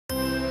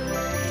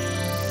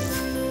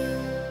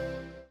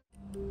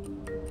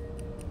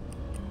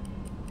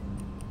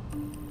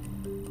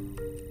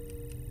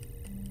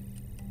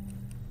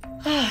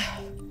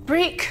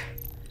break.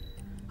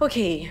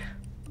 Okay,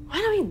 what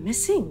are we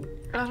missing?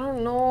 I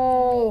don't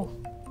know.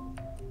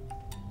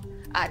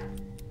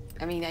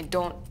 I mean, I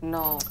don't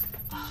know.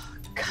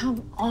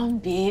 Come on,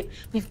 babe.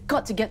 We've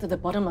got to get to the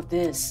bottom of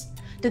this.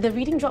 Did the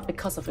reading drop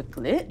because of a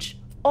glitch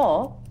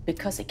or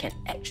because it can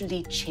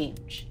actually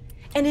change?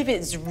 And if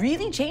it's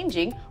really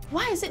changing,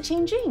 why is it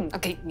changing?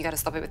 Okay, you gotta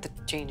stop it with the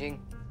changing.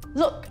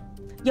 Look,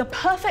 your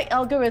perfect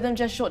algorithm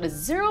just showed a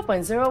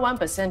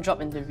 0.01%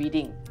 drop in the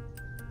reading.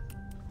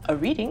 A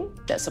reading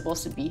that's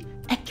supposed to be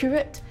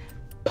accurate,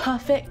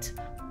 perfect,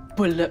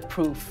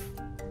 bulletproof.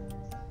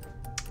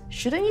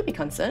 Shouldn't you be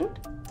concerned?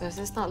 Does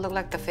this not look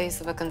like the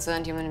face of a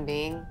concerned human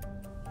being?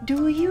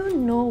 Do you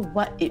know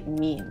what it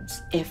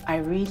means if I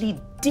really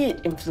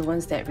did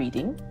influence that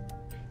reading?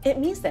 It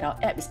means that our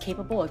app is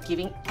capable of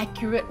giving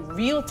accurate,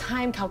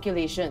 real-time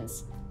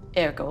calculations.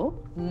 Ergo,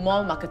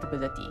 more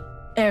marketability.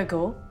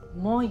 Ergo,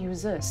 more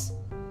users.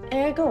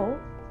 Ergo,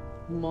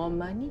 more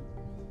money.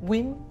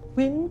 Win,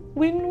 win,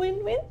 win,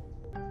 win, win.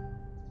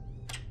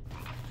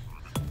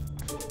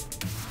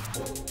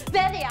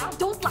 There they are,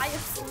 those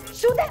liars.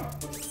 Shoot them!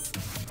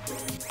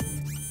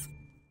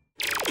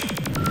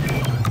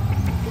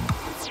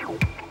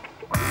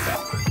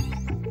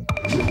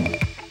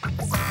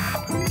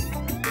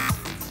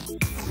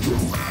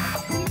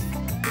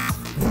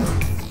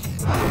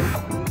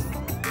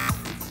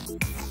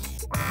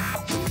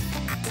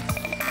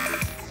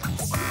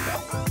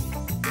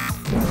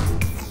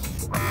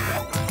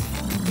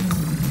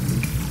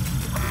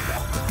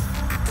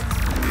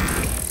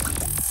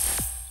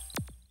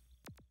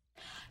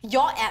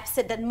 Your app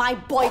said that my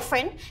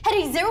boyfriend had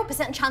a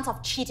 0% chance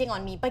of cheating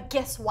on me, but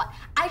guess what?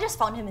 I just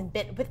found him in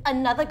bed with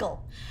another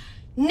girl.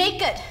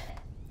 Naked!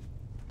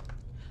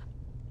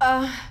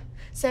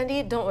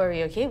 Sandy, don't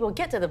worry, okay? We'll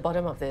get to the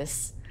bottom of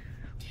this.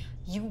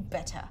 You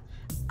better.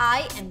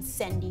 I am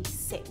Sandy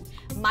Singh.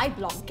 My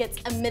blog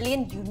gets 1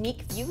 million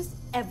unique views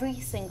every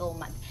single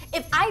month.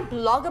 If I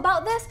blog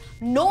about this,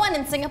 no one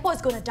in Singapore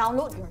is going to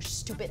download your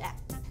stupid app.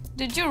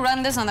 Did you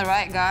run this on the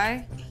right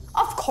guy?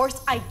 Of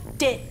course I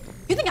did.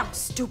 You think I'm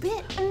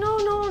stupid?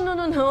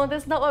 No,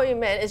 that's not what we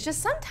meant. It's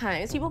just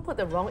sometimes people put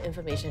the wrong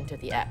information into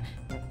the app.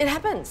 It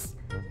happens.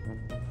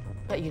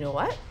 But you know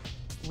what?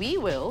 We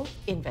will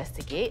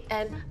investigate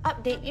and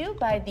update you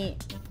by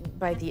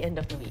the end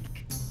of the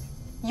week.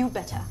 You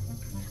better.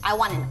 I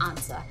want an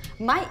answer.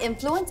 My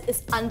influence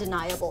is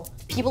undeniable.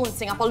 People in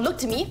Singapore look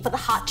to me for the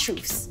hard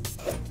truths.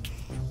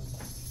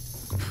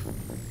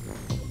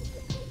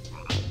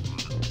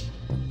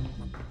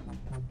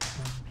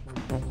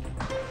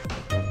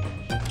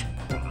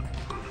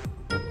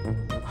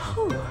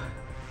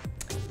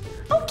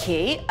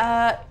 Okay,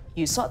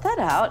 you sort that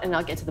out and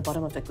I'll get to the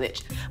bottom of the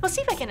glitch. We'll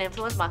see if I can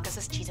influence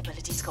Marcus's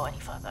cheatability score any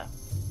further.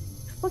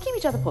 We'll keep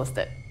each other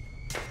posted.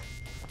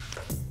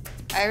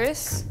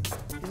 Iris,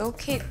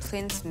 locate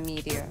Clint's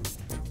media.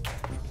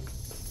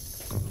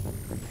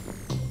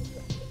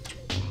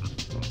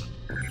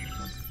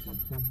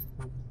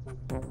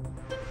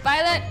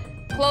 Violet,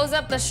 close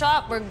up the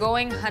shop. We're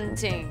going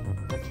hunting.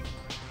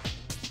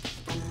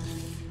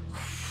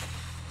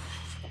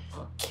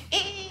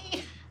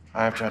 Okay.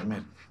 I have to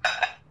admit,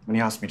 when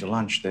you asked me to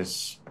lunch,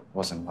 this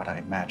wasn't what I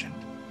imagined.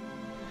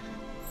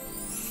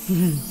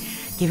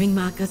 Giving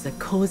Marcus a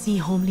cozy,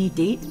 homely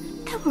date,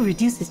 that will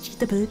reduce his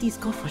cheatability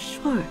score for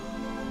sure.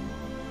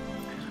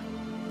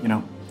 You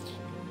know,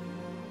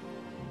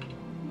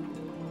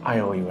 I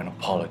owe you an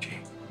apology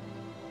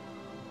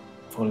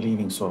for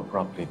leaving so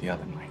abruptly the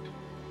other night.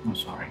 I'm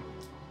sorry.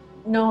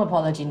 No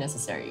apology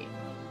necessary.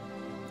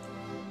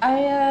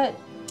 I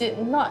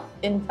did not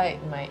invite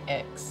my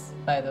ex,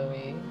 by the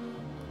way.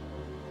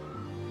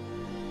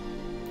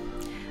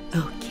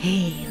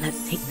 Okay,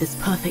 let's take this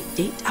perfect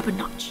date up a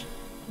notch.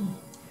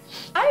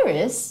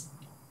 Iris,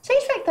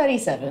 change track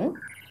 37.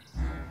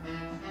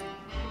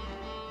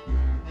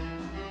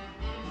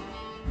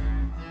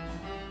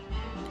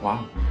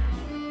 Wow.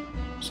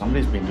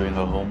 Somebody's been doing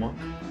her homework.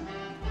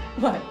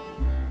 What?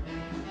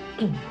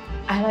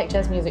 I like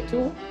jazz music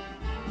too.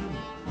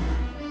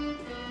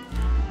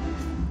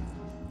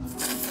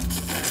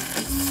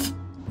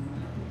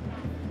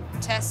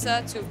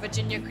 Tessa to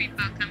Virginia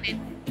Creeper, come in.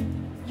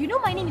 You know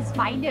my name is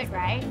Violet,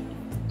 right?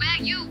 Where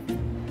are you?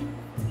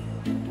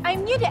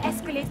 I'm near the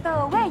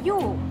escalator. Where are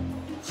you?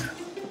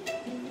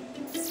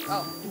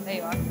 Oh, there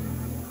you are.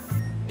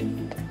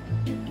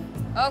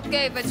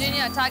 Okay,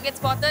 Virginia, target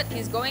spotted.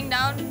 He's going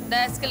down the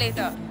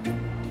escalator.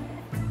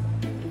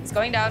 He's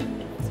going down.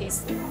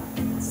 He's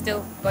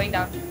still going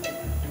down.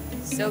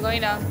 Still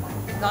going down.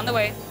 He's on the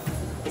way.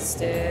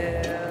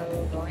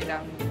 Still going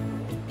down.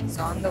 He's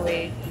on the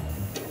way.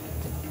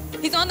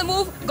 He's on the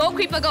move. Go,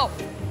 Creeper, go.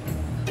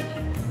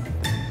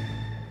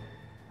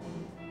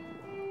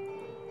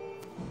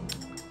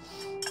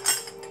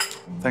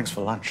 Thanks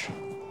for lunch.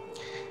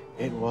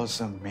 It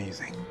was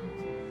amazing.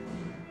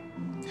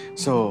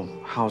 So,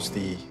 how's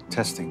the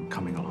testing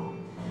coming along?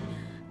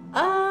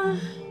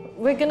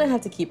 We're gonna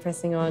have to keep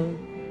pressing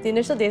on. The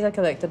initial data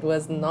collected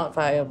was not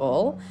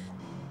viable.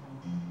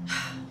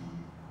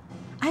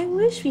 I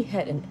wish we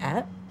had an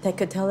app that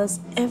could tell us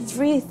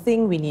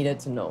everything we needed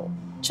to know.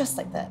 Just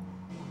like that.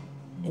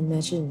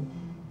 Imagine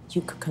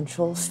you could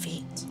control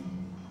fate.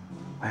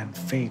 And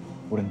fate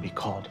wouldn't be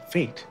called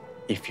fate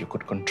if you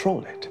could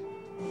control it.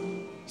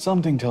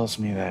 Something tells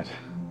me that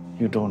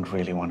you don't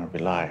really want to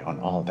rely on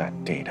all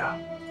that data.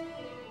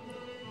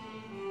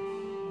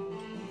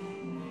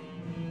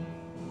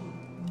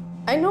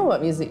 I know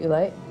what music you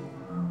like.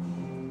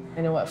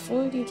 I know what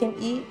food you can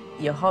eat,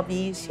 your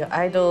hobbies, your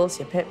idols,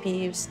 your pet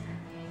peeves.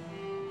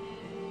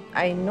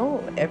 I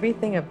know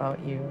everything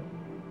about you.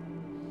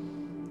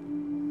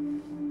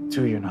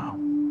 Do you now?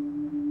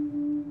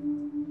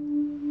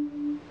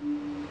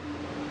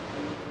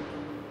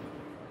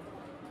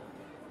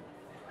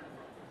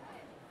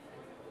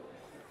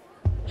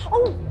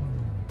 Oh!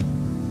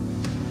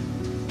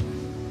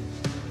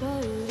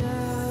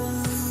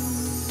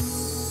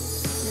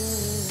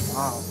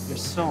 Wow, you're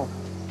so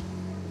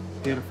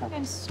beautiful.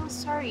 I'm so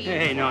sorry.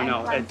 Hey,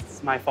 no,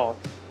 it's my fault.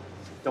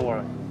 Don't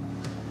worry.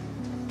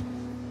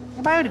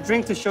 Can I have a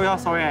drink to show you how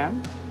sorry I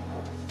am?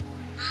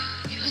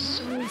 You're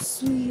so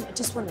sweet. I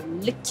just want to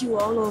lick you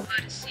all over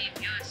to see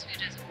if you're as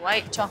sweet as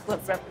white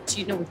chocolate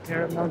frappuccino with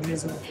caramel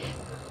drizzle.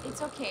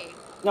 It's okay.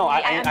 No,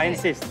 Maybe I understand.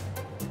 insist.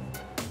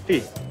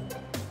 Please.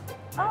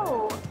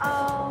 Oh,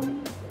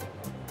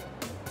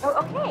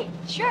 okay,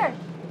 sure.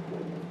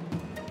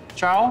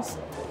 Charles?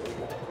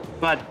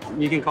 But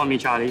you can call me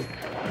Charlie. You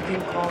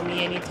can call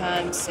me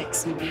anytime,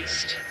 sexy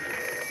beast.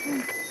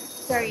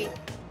 Sorry.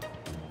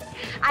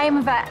 I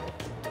am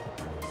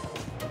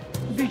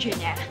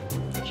Virginia.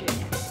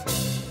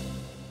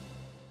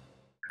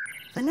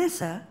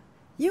 Vanessa,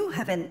 you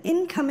have an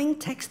incoming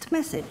text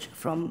message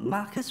from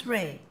Marcus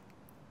Ray.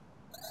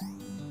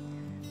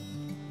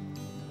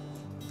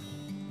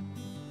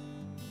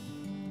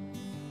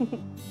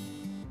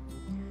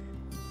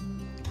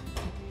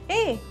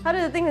 Hey, how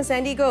did the thing with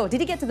Sandy go? Did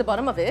he get to the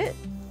bottom of it?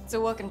 It's a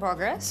work in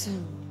progress.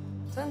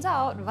 Turns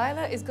out,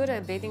 Violet is good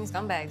at baiting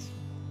scumbags.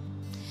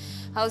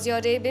 How's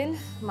your day been?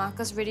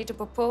 Marcus ready to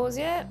propose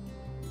yet?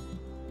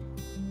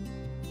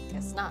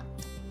 Guess not.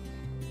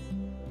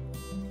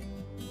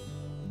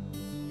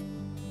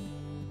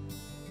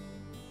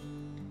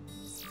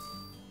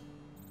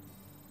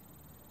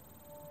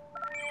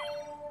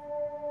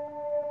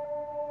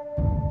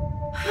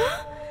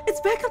 It's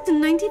back up to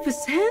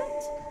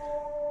 90%?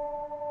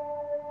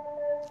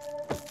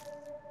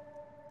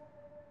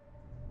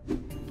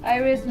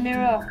 Iris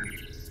mirror.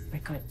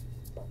 Record.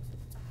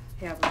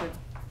 Yeah, we're good.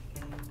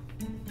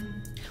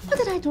 What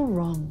did I do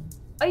wrong?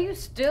 Are you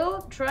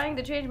still trying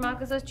to change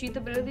Marcus's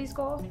cheatability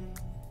score?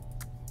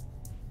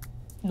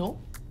 No.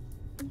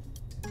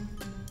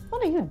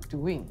 What are you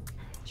doing?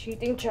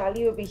 Cheating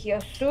Charlie will be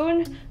here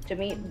soon to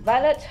meet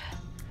Violet.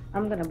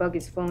 I'm gonna bug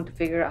his phone to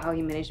figure out how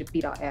he managed to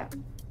beat our app.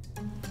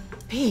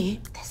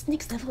 Babe, that's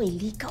next level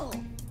illegal.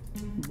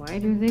 Why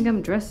do you think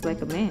I'm dressed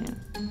like a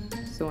man?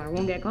 So I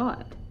won't get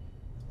caught.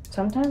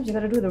 Sometimes you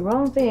gotta do the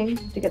wrong thing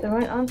to get the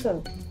right answer.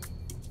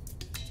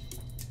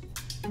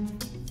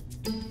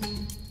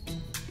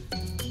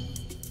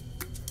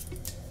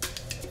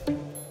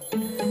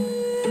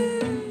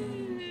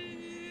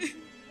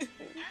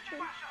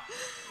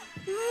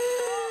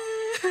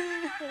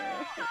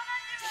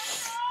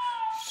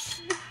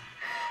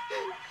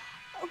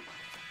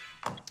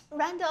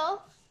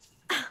 Randall?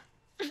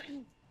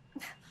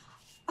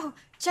 Oh,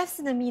 Jeff's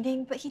in the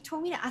meeting, but he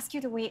told me to ask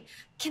you to wait.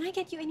 Can I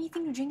get you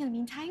anything to drink in the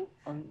meantime?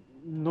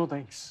 No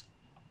thanks.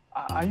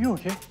 Are you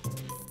okay?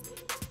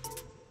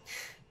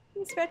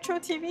 These retro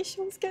TV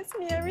shows gets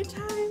me every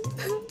time.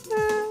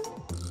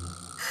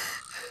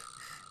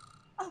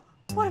 Oh,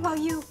 what about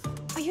you?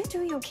 Are you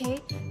doing okay?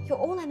 Your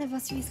old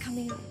anniversary is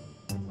coming up.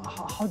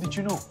 How did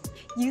you know?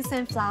 You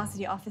send flowers to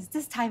the office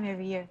this time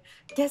every year.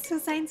 Guess who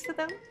signs for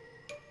them?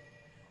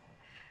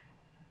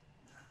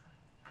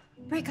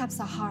 Breakups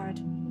are hard.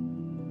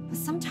 But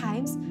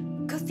sometimes,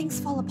 good things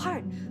fall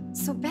apart,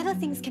 so better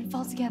things can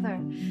fall together.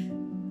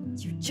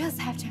 You just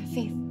have to have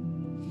faith.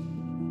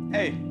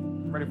 Hey,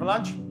 ready for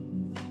lunch?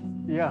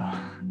 Yeah.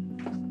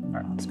 All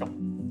right, let's go.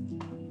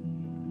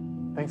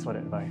 Thanks for the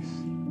advice.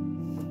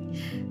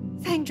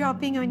 Thank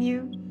dropping on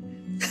you.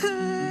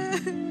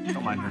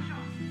 Don't mind her.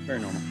 Very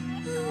normal.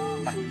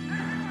 Bye.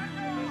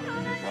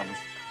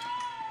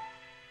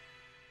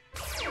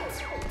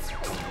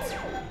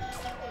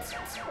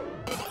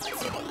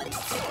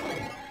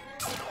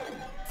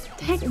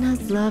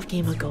 Techna's love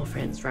game of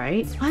girlfriends,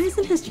 right? Why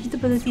isn't his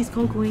cheatability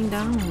score going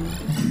down?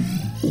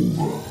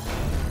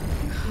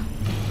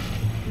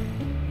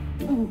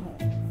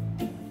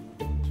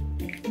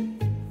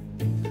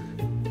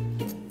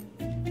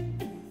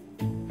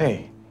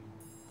 Hey,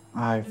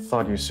 I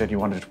thought you said you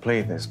wanted to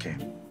play this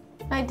game.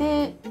 I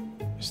did.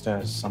 Is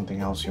there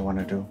something else you want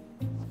to do?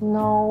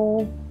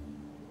 No.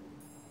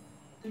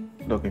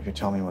 Look, if you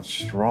tell me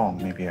what's wrong,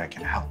 maybe I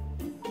can help.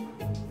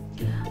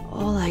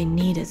 All I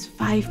need is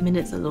 5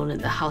 minutes alone in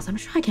the house. I'm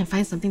sure I can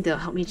find something that'll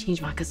help me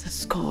change Marcus's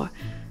score.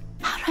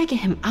 How do I get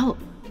him out?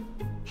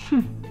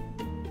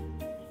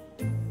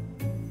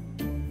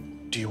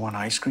 Do you want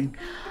ice cream?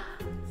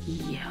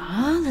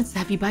 Yeah, let's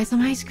have you buy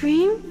some ice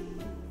cream.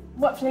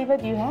 What flavor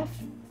do you have?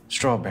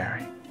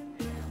 Strawberry.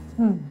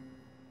 Do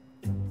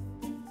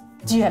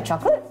you have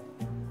chocolate?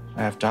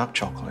 I have dark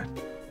chocolate.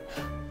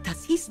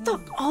 Does he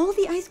stock all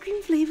the ice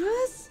cream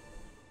flavors?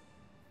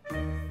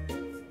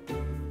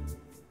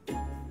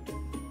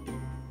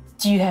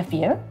 Do you have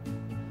beer?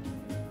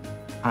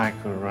 I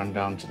could run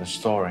down to the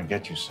store and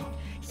get you some.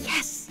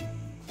 Yes!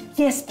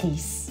 Yes,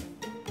 please.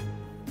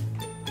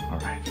 All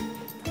right.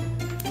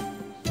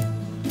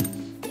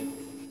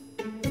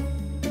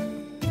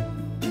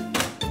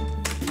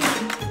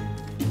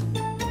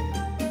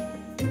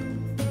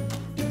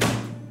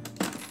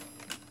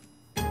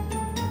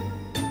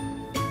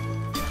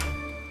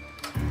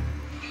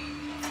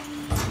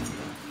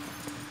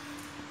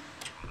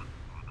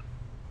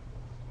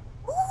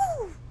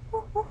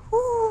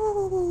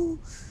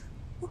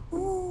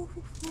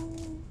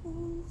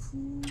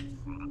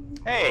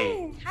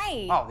 Hey!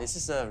 Hi. Wow, this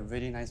is a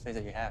really nice place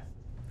that you have.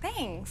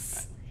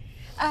 Thanks.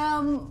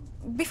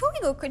 Before we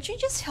go, could you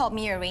just help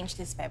me arrange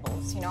these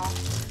pebbles, you know?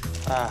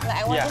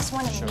 I just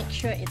want to make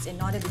sure it's in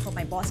order before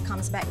my boss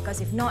comes back, because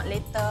if not,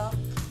 later...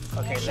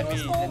 Okay, she let will me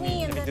scold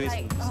me and do then this.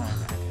 like...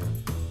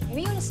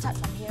 maybe you want to start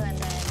from here and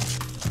then...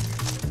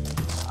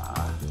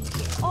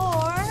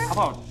 Or... How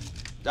about,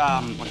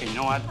 okay, you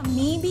know what?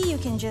 maybe you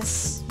can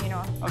just, you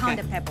know, Okay.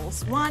 count the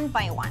pebbles one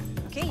by one,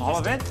 okay? You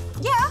All just of it?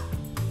 Yeah.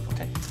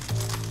 Okay.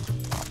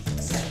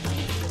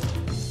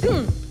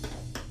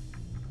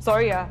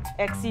 Sorry,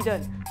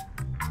 accident.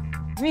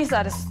 Means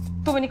that there's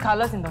too many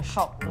colors in the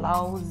shop.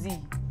 Lousy.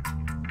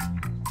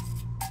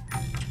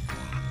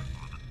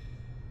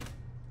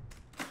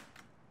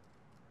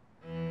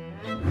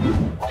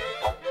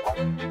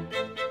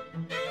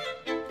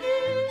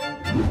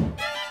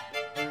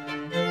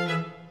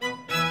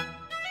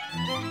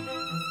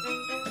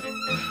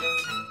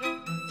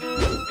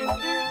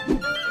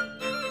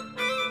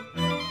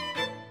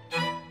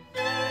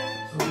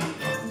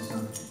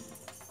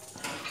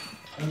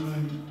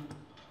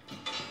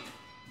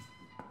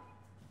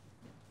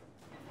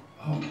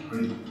 Oh,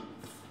 great.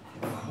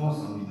 Of course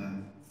I'll be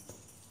there.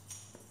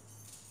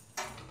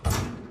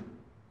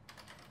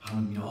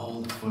 I'll meet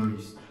all the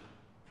furries.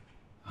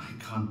 I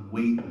can't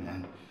wait,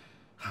 man.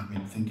 I've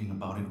been thinking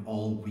about it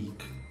all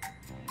week.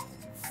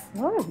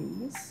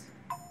 Furries?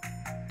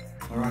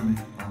 Alright,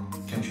 man.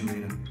 I'll catch you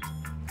later.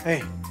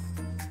 Hey,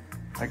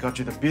 I got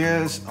you the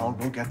beers. I'll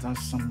go get us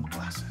some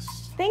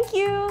glasses. Thank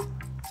you.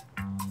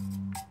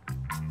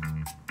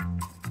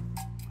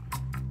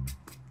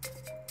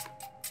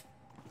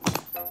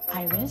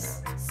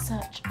 Iris,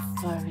 search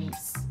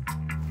furries.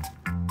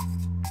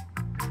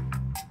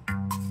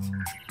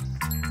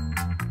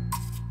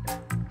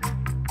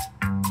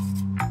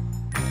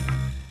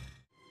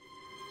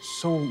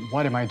 So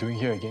what am I doing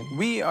here again?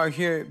 We are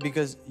here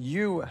because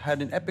you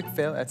had an epic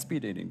fail at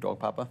speed dating, Dog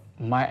Papa.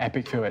 My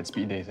epic fail at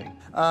speed dating.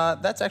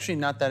 That's actually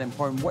not that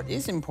important. What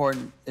is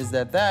important is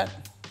that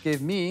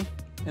gave me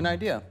an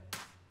idea.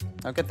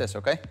 Now get this,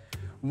 okay?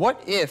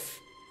 What if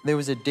there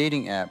was a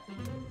dating app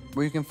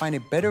where you can find a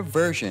better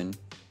version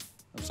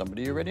of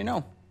somebody you already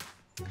know?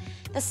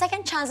 The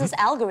second chances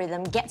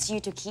algorithm gets you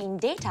to key in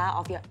data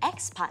of your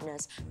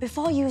ex-partners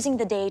before using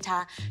the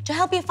data to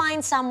help you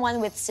find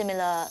someone with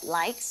similar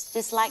likes,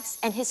 dislikes,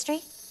 and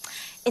history.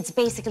 It's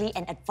basically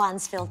an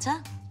advanced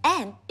filter,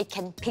 and it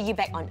can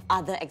piggyback on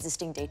other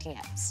existing dating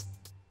apps.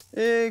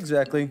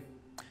 Exactly.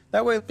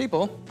 That way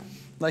people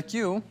like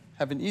you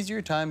have an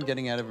easier time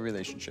getting out of a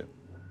relationship.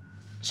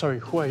 Sorry,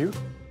 who are you?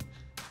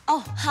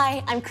 Oh,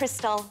 hi, I'm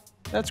Crystal.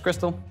 That's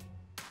Crystal.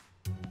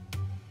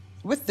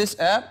 With this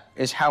app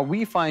is how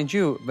we find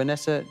you,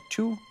 Vanessa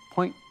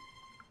 2.0.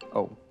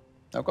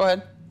 Now go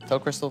ahead, tell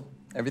Crystal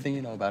everything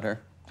you know about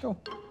her. Go.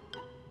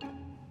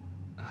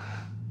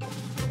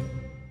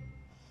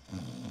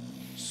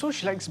 So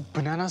she likes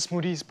banana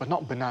smoothies, but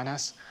not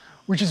bananas,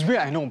 which is weird,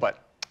 I know, but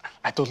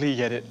I totally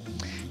get it.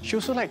 She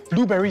also likes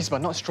blueberries,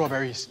 but not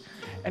strawberries.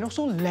 And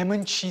also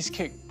lemon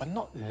cheesecake, but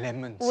not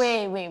lemons.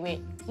 Wait.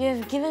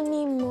 You've given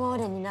me more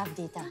than enough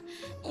data.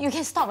 You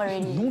can stop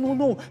already.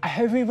 No. I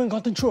haven't even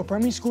gotten through a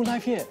primary school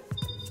life yet.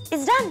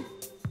 It's done.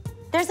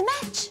 There's a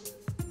match.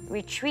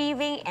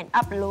 Retrieving and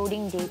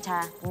uploading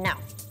data now.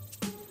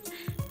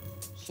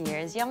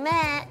 Here's your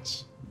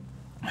match.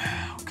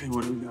 Okay,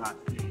 what do we got?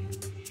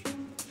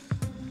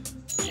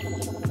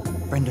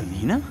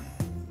 Brendalina?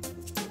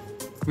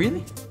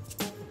 Really?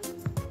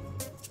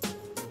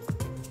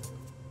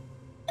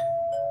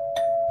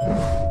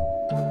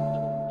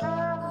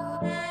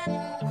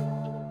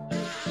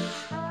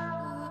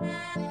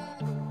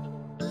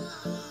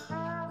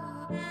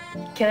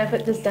 Can I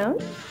put this down?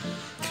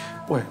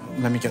 Wait,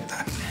 let me get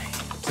that.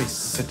 Please,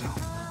 sit down.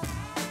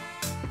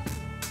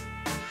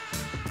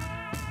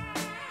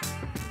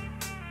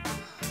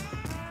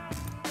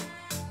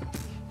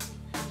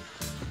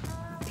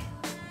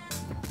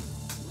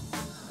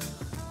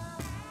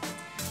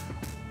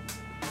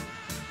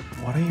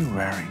 What are you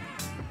wearing?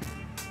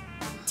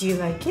 Do you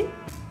like it?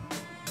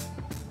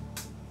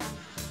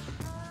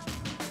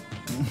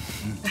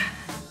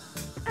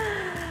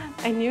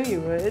 I knew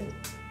you would.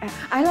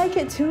 I like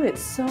it too.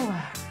 It's so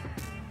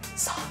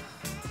soft.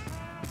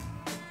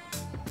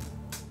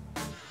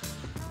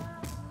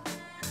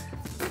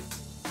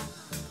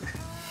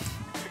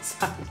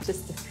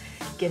 Just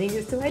getting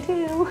used to my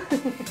tail.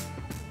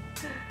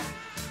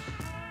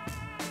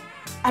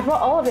 I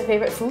brought all of your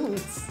favorite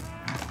foods.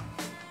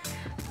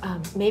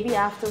 Maybe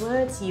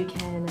afterwards you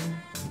can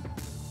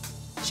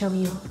show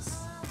me yours.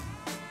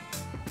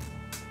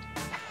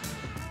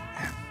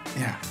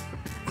 Yeah.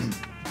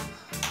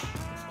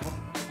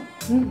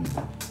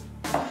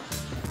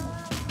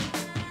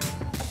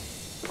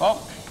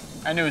 Well,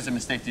 I knew it was a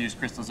mistake to use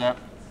Crystal's app.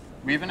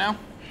 We even now?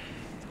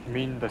 You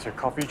mean, does your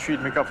coffee treat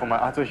make up for my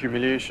utter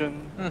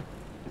humiliation?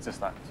 It's a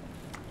start.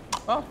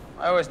 Well,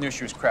 I always knew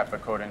she was crap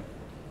at coding.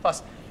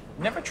 Plus,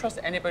 never trust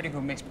anybody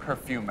who makes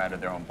perfume out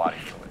of their own body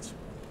fluids.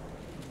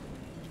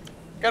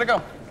 Gotta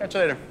go. Catch you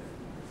later.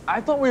 I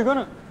thought we were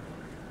gonna...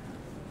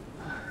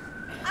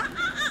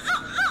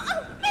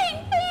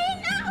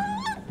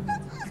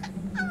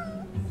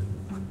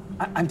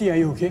 Auntie, are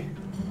you okay?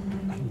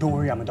 Don't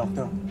worry, I'm a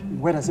doctor.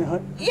 Where does it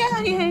hurt?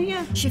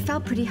 Yeah. She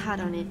felt pretty hard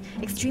on it.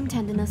 Extreme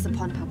tenderness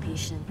upon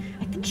palpation.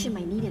 I think she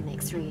might need an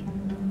X-ray.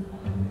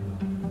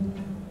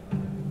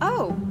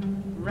 Oh,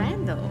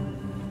 Randall.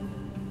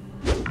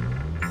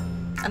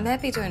 I'm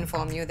happy to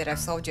inform you that I've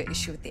solved your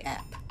issue with the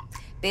app.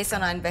 Based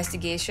on our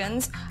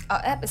investigations, our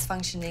app is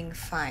functioning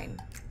fine,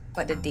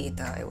 but the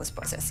data it was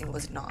processing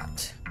was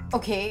not.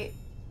 Okay,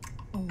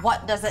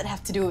 what does that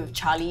have to do with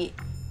Charlie?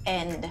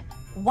 And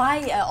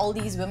why are all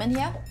these women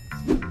here?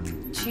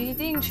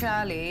 Cheating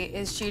Charlie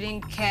is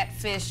cheating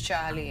Catfish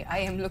Charlie. I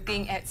am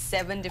looking at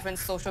 7 different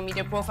social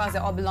media profiles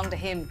that all belong to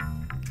him.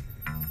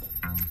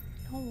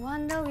 No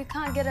wonder we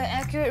can't get an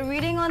accurate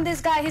reading on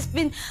this guy. He's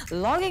been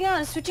logging out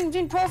and switching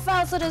between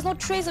profiles so there's no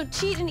trace of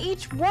cheat in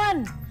each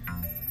one.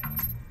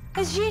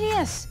 It's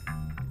genius.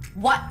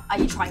 What are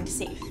you trying to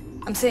say?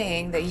 I'm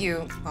saying that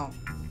you, well,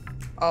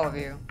 all of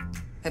you,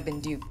 have been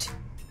duped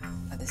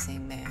by the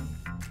same man.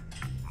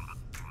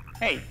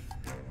 Hey.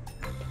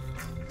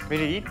 Ready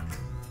to eat?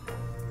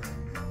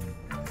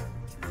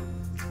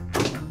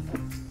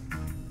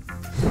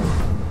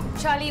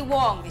 Charlie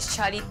Wong is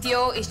Charlie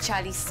Teo, is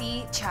Charlie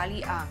C,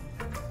 Charlie Ang.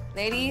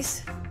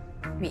 Ladies,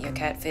 meet your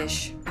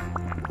catfish.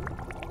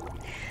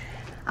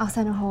 I'll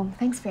send her home.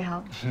 Thanks for your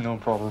help. No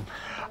problem.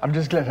 I'm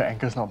just glad her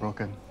ankle's not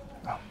broken.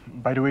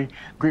 By the way,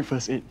 great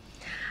first aid.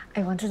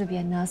 I wanted to be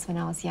a nurse when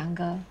I was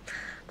younger,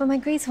 but my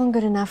grades weren't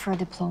good enough for a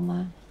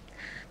diploma.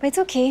 But it's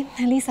okay.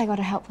 At least I got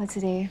to help her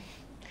today.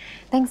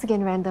 Thanks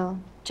again, Randall.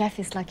 Jeff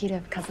is lucky to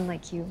have a cousin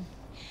like you.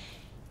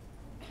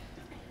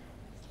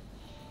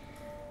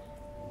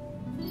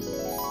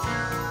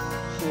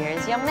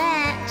 Here's your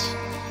match.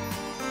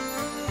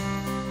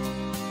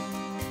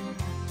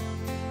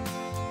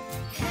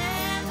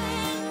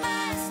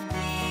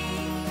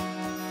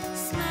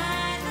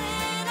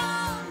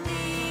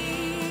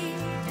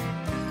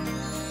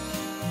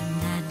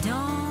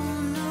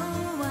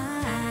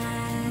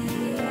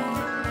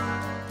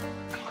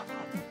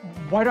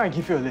 Why don't I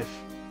give you a lift?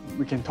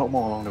 We can talk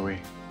more along the way.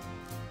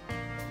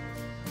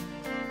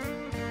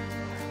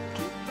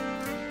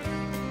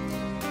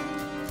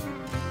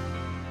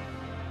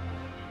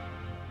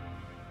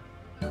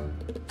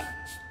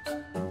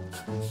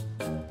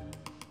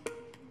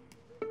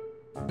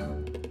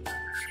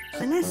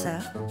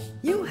 Vanessa,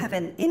 you have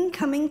an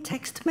incoming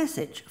text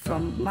message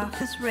from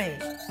Marcus Ray.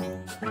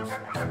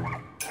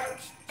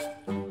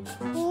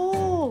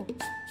 Oh,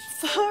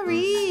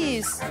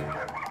 furries!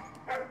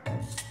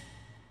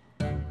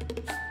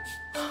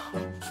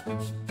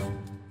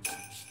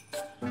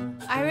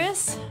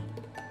 Iris,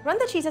 run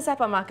the Cheaters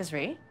app on Marcus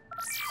Ray.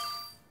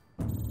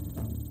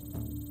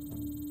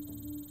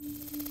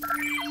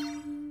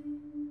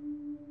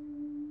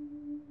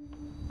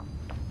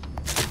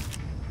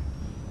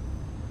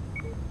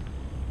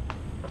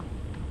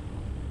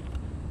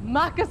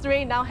 Marcus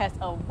Ray now has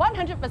a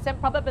 100%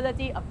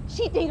 probability of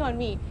cheating on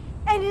me.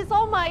 And it's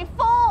all my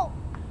fault!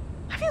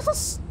 I feel so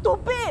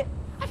stupid!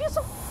 I feel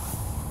so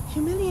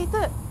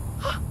humiliated.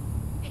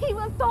 He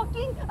was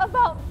talking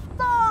about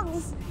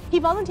dogs! He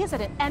volunteers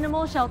at an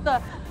animal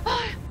shelter.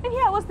 And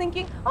here I was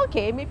thinking,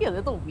 okay, maybe a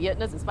little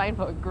weirdness is fine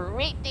for a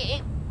great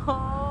date.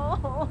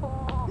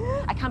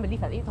 I can't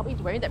believe that he told me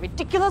he's wearing that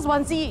ridiculous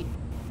onesie.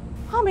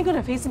 How am I going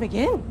to face him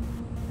again?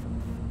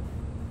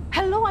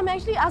 Hello, I'm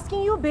actually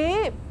asking you,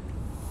 babe.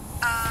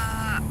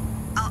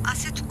 I'll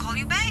ask her to call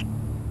you back.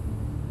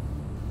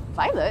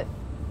 Violet?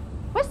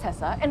 Where's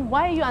Tessa? And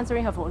why are you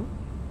answering her phone?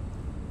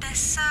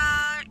 Tessa...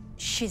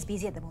 She's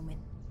busy at the moment.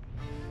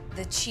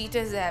 The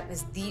Cheaters app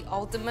is the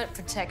ultimate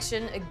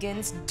protection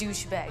against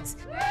douchebags.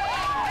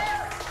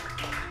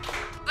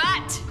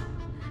 But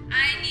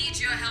I need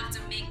your help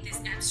to make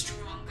this app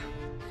stronger.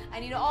 I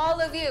need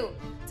all of you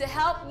to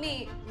help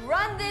me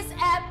run this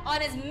app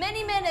on as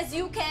many men as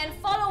you can.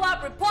 Follow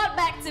up, report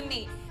back to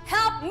me.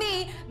 Help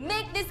me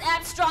make this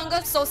app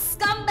stronger so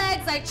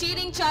scumbags like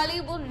Cheating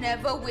Charlie will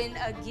never win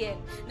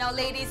again. Now,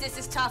 ladies, this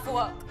is tough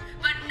work,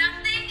 but